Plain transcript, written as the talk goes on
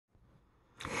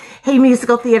Hey,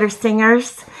 musical theater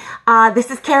singers. This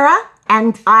is Kara,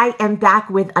 and I am back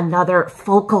with another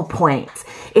focal point.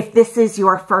 If this is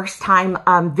your first time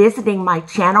visiting my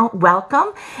channel,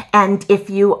 welcome. And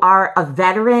if you are a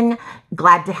veteran,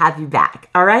 glad to have you back.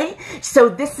 All right. So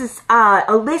this is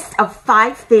a list of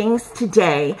 5 things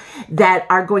today that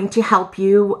are going to help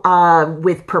you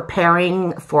with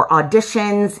preparing for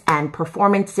auditions and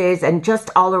performances and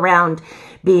just all around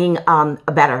being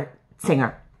a better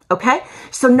singer. Okay,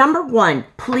 so number 1,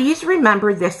 please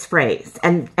remember this phrase,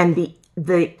 and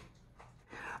the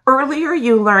earlier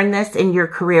you learn this in your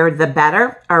career, the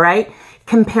better, all right?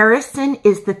 Comparison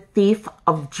is the thief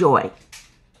of joy.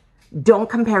 Don't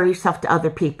compare yourself to other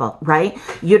people, right?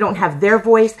 You don't have their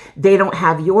voice, they don't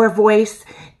have your voice.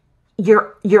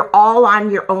 You're all on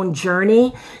your own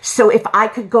journey. So if I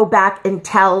could go back and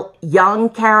tell young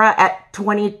Kara at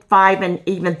 25 and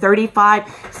even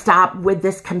 35, stop with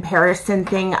this comparison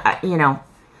thing, you know,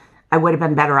 I would have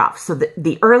been better off. So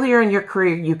the earlier in your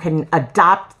career you can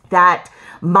adopt that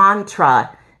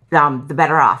mantra, the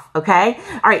better off, okay?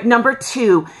 All right, number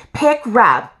 2, pick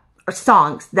rap or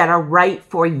songs that are right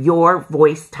for your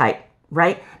voice type,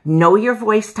 right? Know your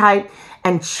voice type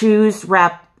and choose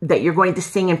rap that you're going to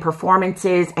sing in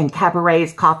performances and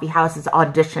cabarets, coffee houses,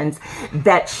 auditions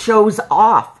that shows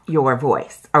off your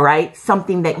voice, all right?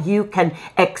 Something that you can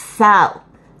excel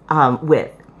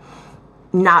with,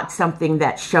 not something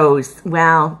that shows,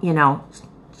 well, you know,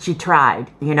 she tried.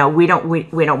 You know, we don't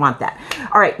want that.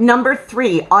 All right, number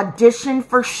 3, audition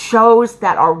for shows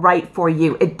that are right for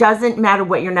you. It doesn't matter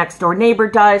what your next door neighbor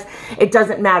does. It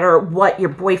doesn't matter what your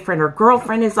boyfriend or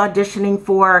girlfriend is auditioning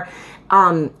for.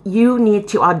 You need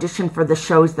to audition for the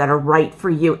shows that are right for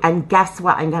you. And guess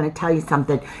what? I'm going to tell you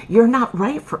something. You're not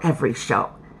right for every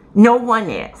show. No one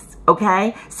is,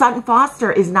 okay? Sutton Foster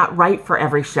is not right for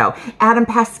every show. Adam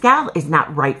Pascal is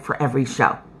not right for every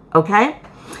show, okay?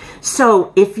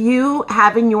 So if you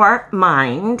have in your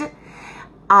mind,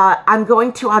 I'm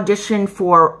going to audition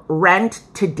for Rent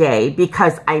today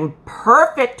because I'm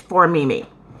perfect for Mimi.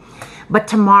 But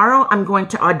tomorrow I'm going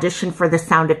to audition for The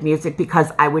Sound of Music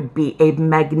because I would be a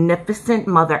magnificent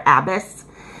Mother Abbess.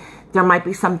 There might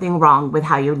be something wrong with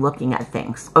how you're looking at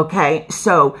things, okay?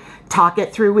 So talk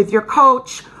it through with your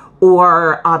coach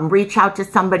or reach out to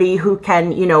somebody who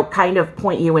can, you know, kind of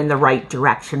point you in the right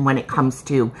direction when it comes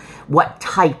to what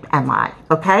type am I,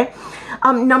 okay?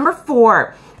 Number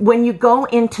 4, when you go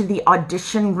into the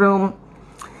audition room,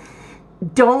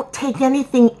 don't take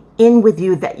anything in with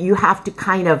you that you have to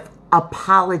kind of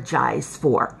apologize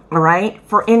for, all right?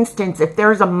 For instance, if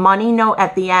there's a money note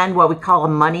at the end, what we call a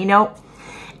money note,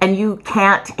 and you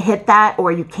can't hit that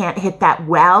or you can't hit that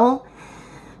well,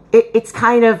 it's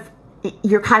kind of,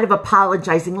 you're kind of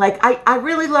apologizing. Like, I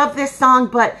really love this song,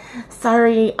 but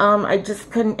sorry, I just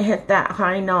couldn't hit that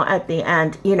high note at the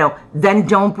end, you know, then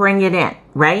don't bring it in,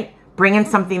 right? Bring in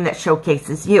something that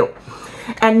showcases you.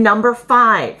 And number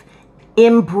 5,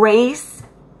 embrace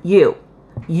you.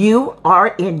 You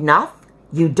are enough.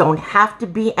 You don't have to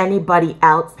be anybody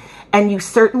else. And you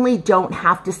certainly don't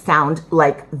have to sound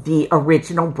like the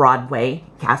original Broadway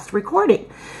cast recording.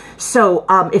 So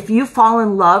if you fall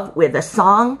in love with a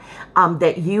song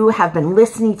that you have been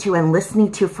listening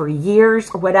to for years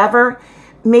or whatever,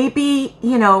 maybe,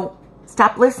 you know,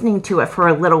 stop listening to it for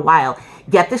a little while.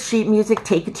 Get the sheet music,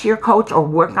 take it to your coach or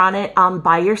work on it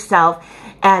by yourself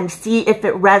and see if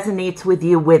it resonates with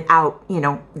you without, you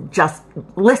know, just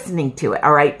listening to it,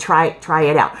 all right? Try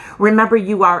it out. Remember,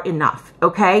 you are enough,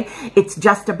 okay? It's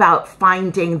just about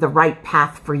finding the right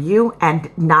path for you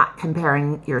and not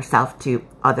comparing yourself to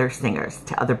other singers,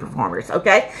 to other performers,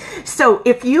 okay? So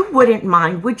if you wouldn't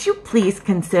mind, would you please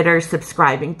consider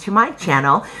subscribing to my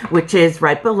channel, which is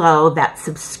right below that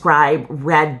subscribe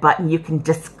red button. You can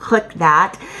just click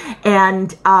that.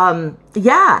 And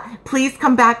yeah, please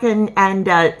come back and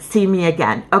see me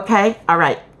again, okay? All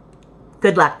right.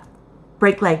 Good luck.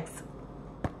 Break legs.